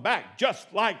come back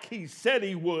just like He said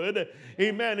He would.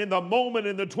 Amen. In the moment,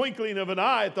 in the twinkling of an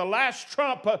eye, at the last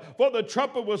trump, for the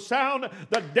trumpet will sound,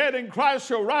 the dead in Christ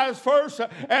shall rise first,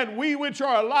 and we which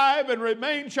are alive and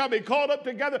remain shall be caught up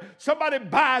together. Somebody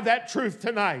buy that truth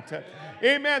tonight.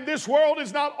 Amen. This world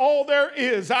is not all there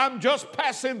is. I'm just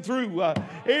passing through.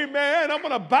 Amen. I'm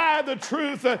going to buy the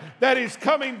truth that He's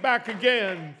coming back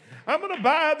again. I'm going to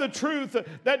buy the truth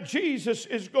that Jesus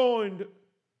is going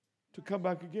to come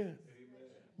back again.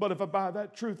 But if I buy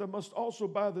that truth, I must also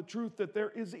buy the truth that there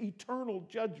is eternal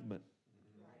judgment.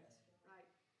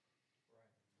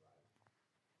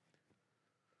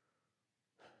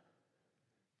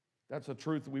 That's a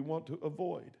truth we want to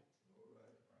avoid.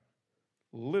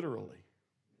 Literally.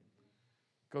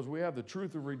 Because we have the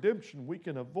truth of redemption, we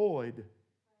can avoid.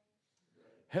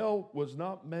 Hell was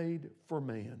not made for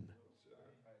man.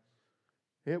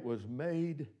 It was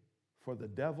made for the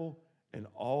devil and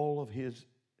all of his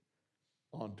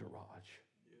entourage.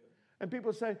 And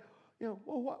people say,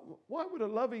 well, why would a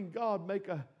loving God make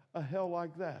a hell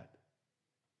like that?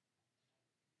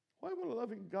 Why would a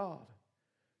loving God?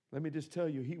 Let me just tell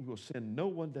you, He will send no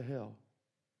one to hell.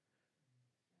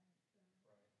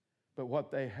 But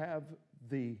what they have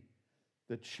the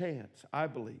chance, I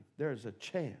believe, there's a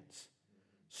chance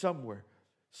somewhere,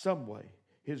 some way.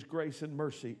 His grace and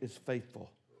mercy is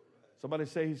faithful. Somebody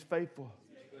say He's faithful.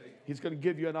 He's going to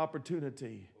give you an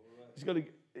opportunity. He's going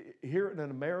to, here in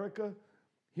America,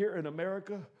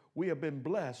 we have been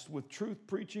blessed with truth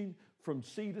preaching from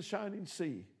sea to shining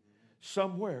sea.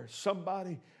 Somewhere,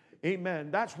 somebody, amen.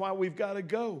 That's why we've got to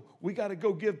go. We got to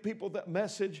go give people that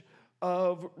message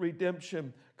of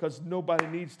redemption because nobody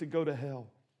needs to go to hell.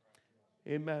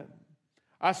 Amen.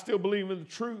 I still believe in the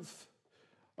truth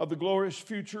of the glorious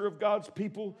future of God's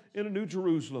people in a new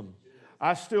Jerusalem.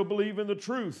 I still believe in the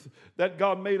truth that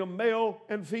God made them male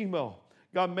and female.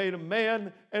 God made them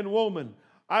man and woman.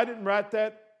 I didn't write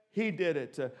that. He did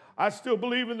it. I still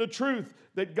believe in the truth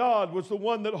that God was the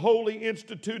one that wholly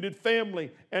instituted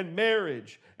family and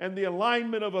marriage and the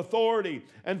alignment of authority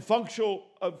and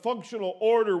functional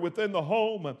order within the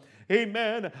home.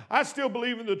 Amen. I still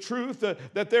believe in the truth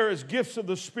that there is gifts of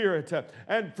the Spirit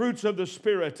and fruits of the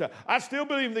Spirit. I still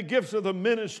believe in the gifts of the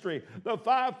ministry, the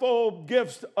fivefold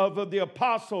gifts of the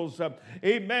apostles,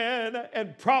 amen,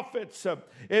 and prophets,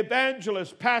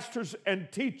 evangelists, pastors, and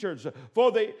teachers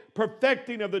for the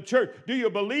perfecting of the church. Do you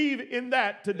believe in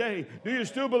that today? Do you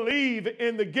still believe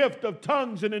in the gift of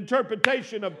tongues and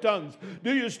interpretation of tongues?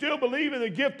 Do you still believe in the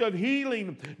gift of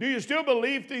healing? Do you still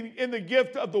believe in the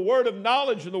gift of the word of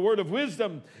knowledge and the word of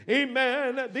wisdom?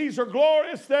 Amen. These are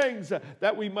glorious things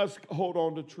that we must hold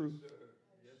on to truth.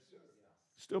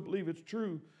 Still believe it's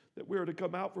true that we are to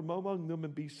come out from among them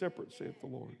and be separate, saith the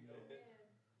Lord.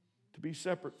 To be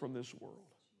separate from this world.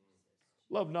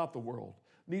 Love not the world,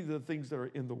 neither the things that are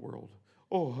in the world.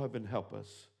 Oh, heaven help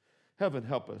us. Heaven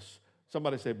help us.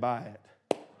 Somebody say, buy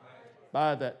it.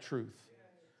 Buy that truth.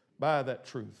 Buy that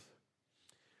truth.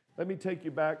 Let me take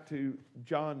you back to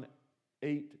John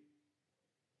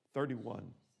 8:31.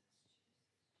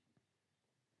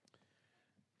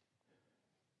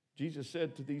 Jesus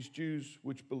said to these Jews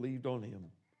which believed on him,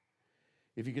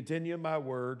 if you continue in my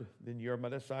word, then you are my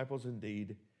disciples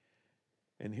indeed.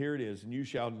 And here it is, and you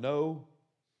shall know,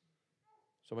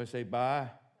 somebody say, by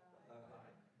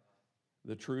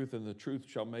the truth, and the truth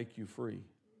shall make you free.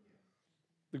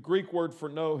 The Greek word for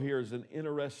know here is an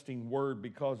interesting word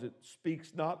because it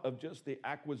speaks not of just the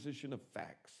acquisition of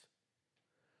facts,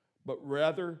 but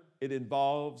rather it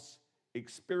involves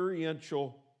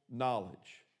experiential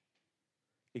knowledge.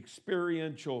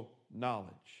 Experiential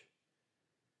knowledge.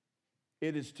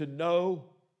 It is to know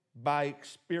by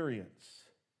experience.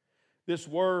 This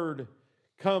word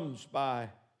comes by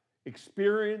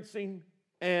experiencing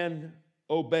and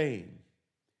obeying.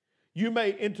 You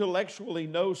may intellectually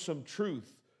know some truth,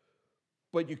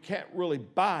 but you can't really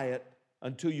buy it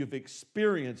until you've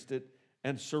experienced it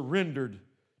and surrendered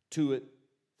to it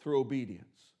through obedience.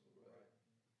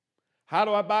 How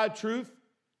do I buy truth?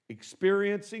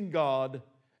 Experiencing God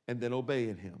and then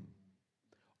obeying Him.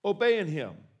 Obeying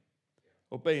Him.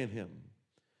 Obeying Him.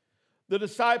 The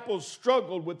disciples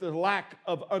struggled with the lack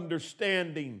of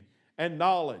understanding and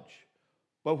knowledge.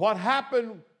 But what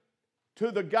happened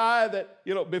to the guy that,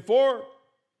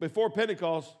 before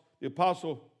Pentecost, the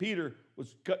Apostle Peter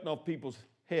was cutting off people's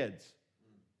heads.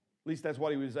 At least that's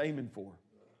what he was aiming for.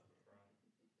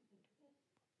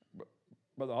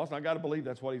 Brother Austin, I got to believe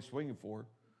that's what he's swinging for.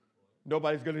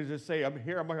 Nobody's going to just say, I'm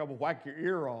here, I'm going to whack your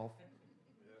ear off.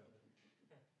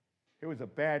 It was a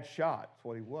bad shot. That's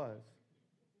what he was.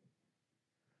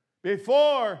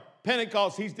 Before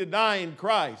Pentecost, he's denying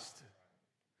Christ.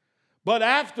 But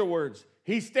afterwards,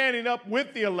 he's standing up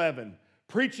with the 11,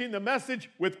 preaching the message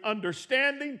with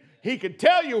understanding. He could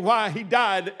tell you why he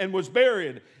died and was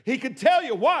buried. He could tell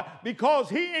you why, because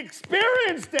he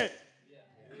experienced it.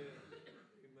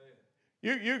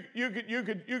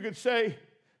 You could say,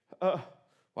 well,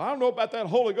 I don't know about that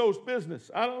Holy Ghost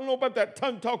business. I don't know about that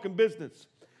tongue-talking business.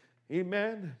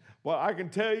 Amen. Well, I can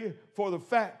tell you for the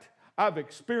fact I've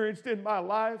experienced in my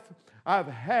life, I've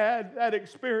had that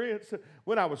experience.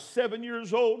 When I was 7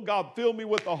 years old, God filled me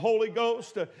with the Holy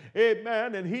Ghost.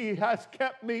 Amen. And He has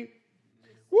kept me.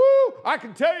 Woo! I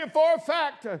can tell you for a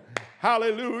fact.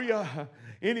 Hallelujah.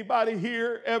 Anybody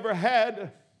here ever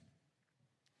had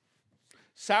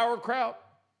sauerkraut?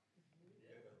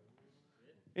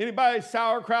 Anybody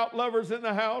sauerkraut lovers in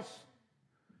the house?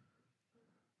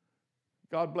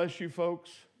 God bless you folks.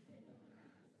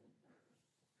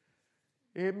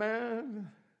 Amen.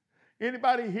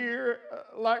 Anybody here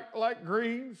like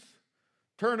greens?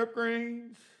 Turnip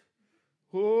greens?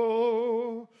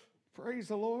 Oh, praise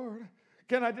the Lord.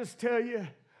 Can I just tell you,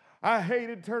 I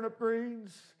hated turnip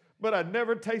greens, but I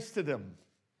never tasted them.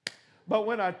 But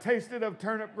when I tasted of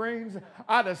turnip greens,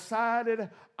 I decided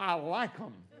I like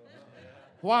them.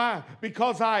 Why?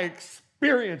 Because I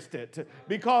experienced it.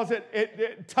 Because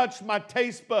it touched my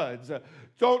taste buds.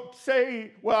 Don't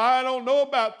say, well, I don't know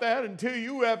about that until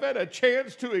you have had a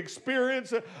chance to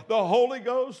experience the Holy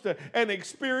Ghost and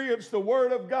experience the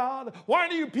Word of God. Why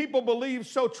do you people believe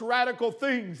such radical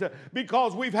things?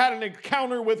 Because we've had an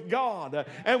encounter with God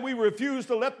and we refuse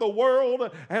to let the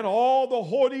world and all the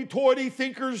hoity-toity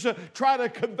thinkers try to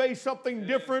convey something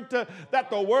different, that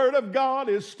the Word of God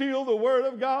is still the Word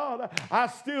of God. I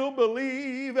still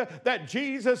believe that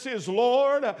Jesus is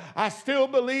Lord. I still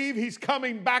believe He's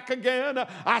coming back again.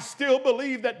 I still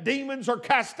believe that demons are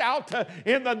cast out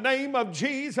in the name of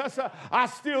Jesus. I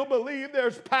still believe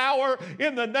there's power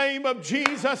in the name of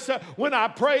Jesus. When I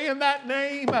pray in that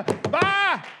name,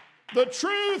 by the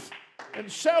truth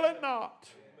and sell it not.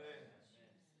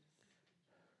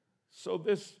 So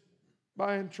this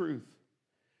buying truth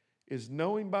is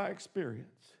knowing by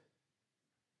experience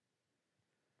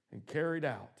and carried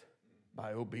out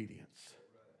by obedience.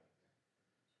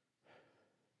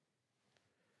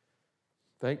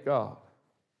 Thank God.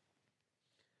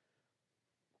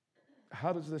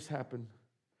 How does this happen?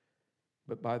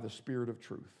 But by the Spirit of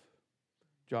truth.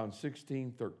 John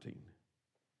 16:13.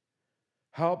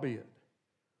 Howbeit,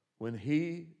 when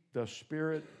he, the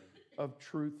Spirit of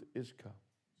truth, is come,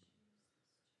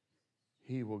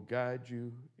 he will guide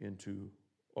you into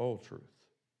all truth.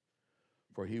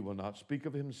 For he will not speak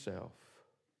of himself,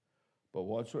 but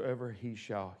whatsoever he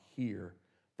shall hear,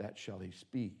 that shall he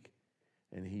speak,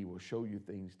 and he will show you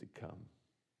things to come.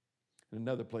 In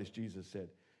another place, Jesus said,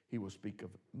 he will speak of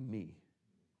me.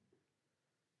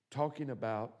 Talking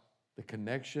about the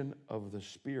connection of the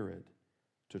Spirit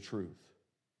to truth.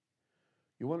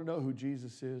 You want to know who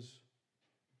Jesus is?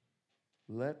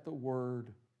 Let the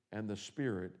Word and the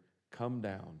Spirit come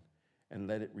down and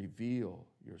let it reveal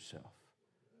yourself.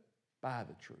 Buy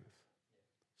the truth.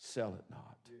 Sell it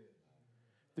not.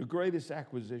 The greatest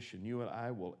acquisition you and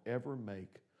I will ever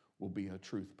make will be a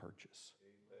truth purchase.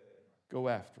 Go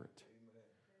after it.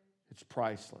 It's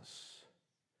priceless.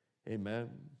 Amen.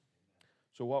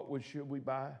 So what should we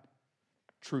buy?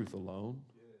 Truth alone.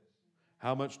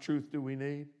 How much truth do we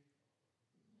need?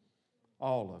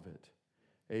 All of it.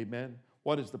 Amen.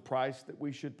 What is the price that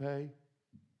we should pay?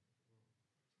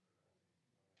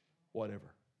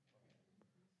 Whatever.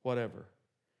 Whatever.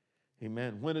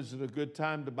 Amen. When is it a good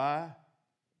time to buy?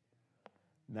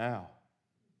 Now.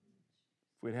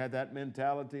 If we'd had that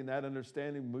mentality and that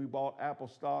understanding when we bought Apple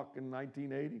stock in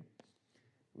 1980,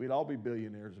 we'd all be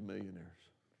billionaires and millionaires.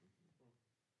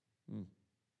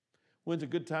 When's a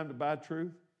good time to buy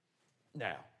truth?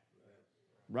 Now.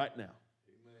 Right now.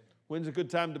 When's a good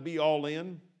time to be all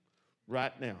in?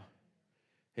 Right now.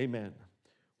 Amen.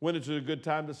 When is it a good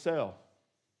time to sell?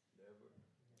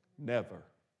 Never.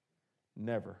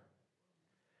 Never.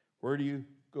 Where do you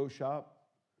go shop?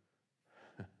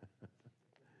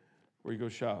 Where do you go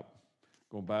shop?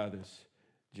 Go buy this.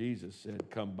 Jesus said,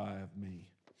 come buy of me.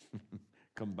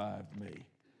 Come buy of me.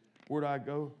 Where do I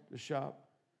go to shop?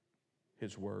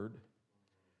 His word.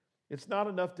 It's not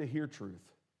enough to hear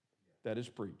truth that is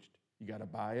preached. You got to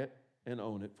buy it and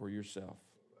own it for yourself.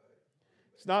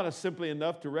 It's not simply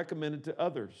enough to recommend it to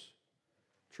others.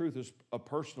 Truth is a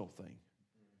personal thing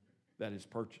that is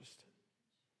purchased.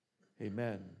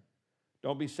 Amen.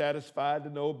 Don't be satisfied to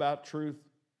know about truth.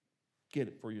 Get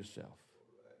it for yourself.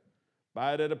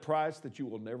 Buy it at a price that you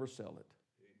will never sell it.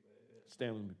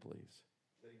 Stand with me, please.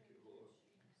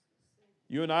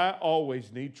 You and I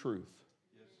always need truth.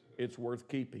 It's worth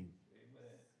keeping.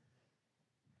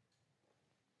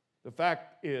 The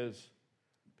fact is,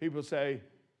 people say,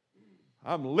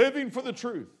 I'm living for the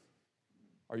truth.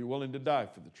 Are you willing to die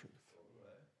for the truth?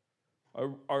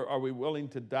 Are we willing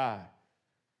to die?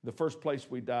 The first place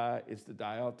we die is to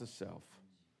die out to self.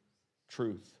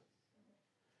 Truth.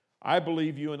 I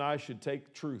believe you and I should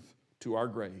take truth to our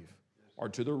grave or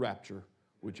to the rapture,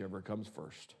 whichever comes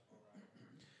first.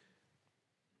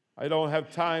 I don't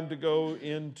have time to go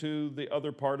into the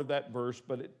other part of that verse,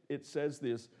 but it says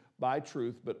this, buy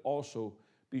truth, but also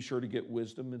be sure to get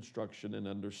wisdom, instruction, and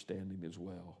understanding as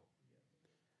well.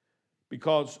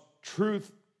 Because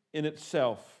truth in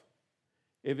itself,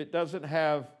 if it doesn't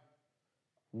have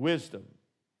wisdom,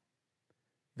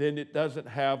 then it doesn't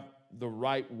have the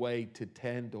right way to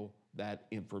handle that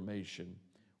information.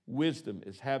 Wisdom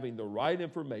is having the right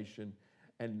information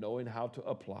and knowing how to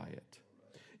apply it.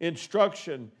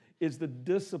 Instruction is the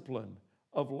discipline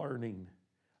of learning.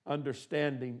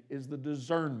 Understanding is the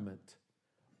discernment.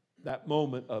 That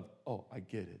moment of, oh, I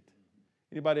get it.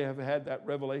 Anybody have had that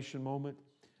revelation moment?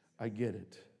 I get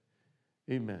it.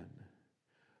 Amen.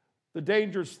 The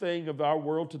dangerous thing of our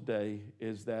world today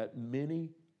is that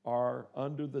many are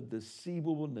under the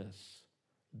deceivableness,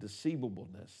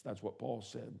 that's what Paul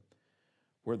said,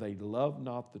 where they love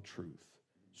not the truth,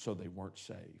 so they weren't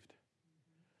saved.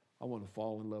 I want to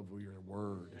fall in love with your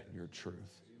word and your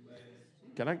truth.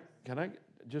 Can I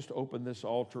just open this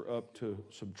altar up to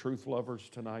some truth lovers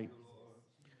tonight,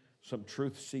 some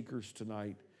truth seekers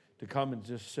tonight, to come and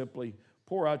just simply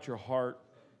pour out your heart,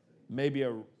 maybe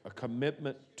a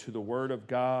commitment to the Word of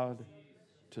God,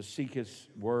 to seek His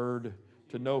Word,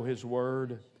 to know His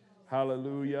Word.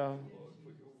 Hallelujah.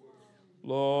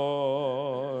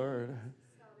 Lord,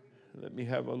 let me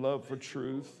have a love for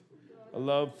truth, a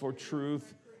love for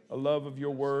truth, a love of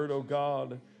your Word, oh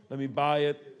God. Let me buy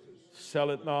it, sell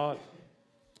it not.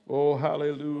 Oh,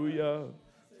 hallelujah.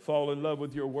 fall in love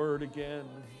with your word again.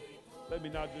 Let me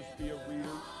not just be a reader.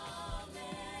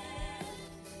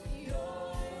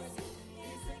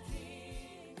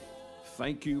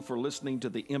 Thank you for listening to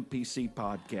the MPC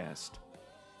podcast.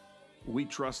 We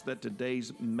trust that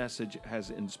today's message has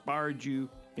inspired you,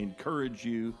 encouraged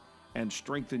you, and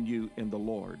strengthened you in the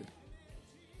Lord.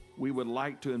 We would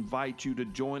like to invite you to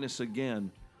join us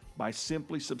again by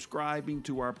simply subscribing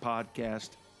to our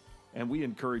podcast, and we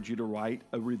encourage you to write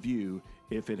a review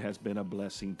if it has been a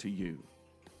blessing to you.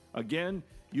 Again,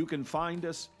 you can find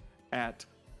us at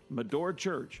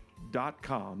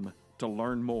medorachurch.com to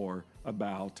learn more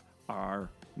about our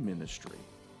ministry.